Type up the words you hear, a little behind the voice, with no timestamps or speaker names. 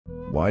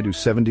Why do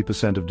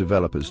 70% of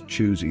developers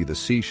choose either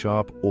C#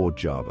 or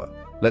Java?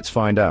 Let's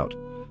find out.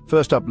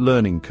 First up,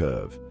 learning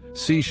curve.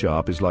 C#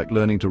 is like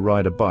learning to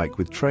ride a bike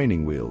with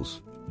training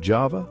wheels.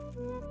 Java?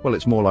 Well,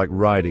 it's more like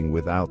riding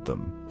without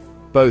them.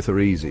 Both are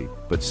easy,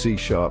 but C#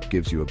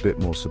 gives you a bit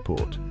more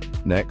support.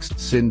 Next,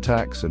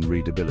 syntax and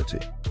readability.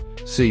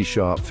 C#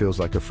 feels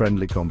like a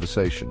friendly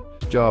conversation.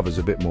 Java's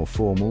a bit more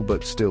formal,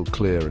 but still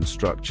clear and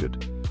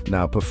structured.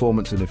 Now,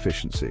 performance and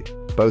efficiency.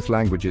 Both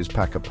languages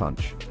pack a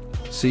punch.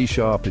 C# is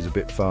a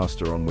bit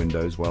faster on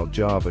Windows, while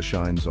Java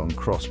shines on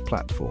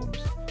cross-platforms.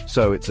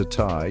 So it's a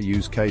tie,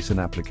 use case and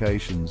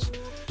applications.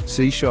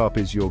 C#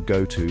 is your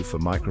go-to for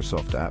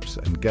Microsoft apps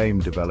and game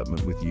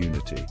development with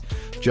Unity.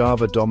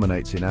 Java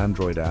dominates in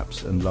Android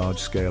apps and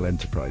large-scale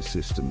enterprise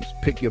systems.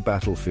 Pick your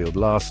battlefield.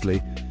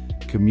 Lastly,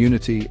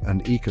 community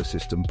and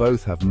ecosystem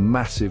both have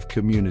massive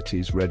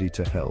communities ready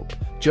to help.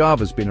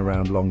 Java's been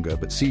around longer,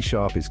 but C#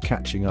 is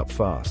catching up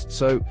fast.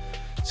 So,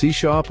 C#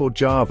 or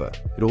Java?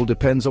 It all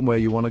depends on where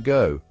you want to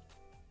go.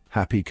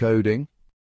 Happy coding?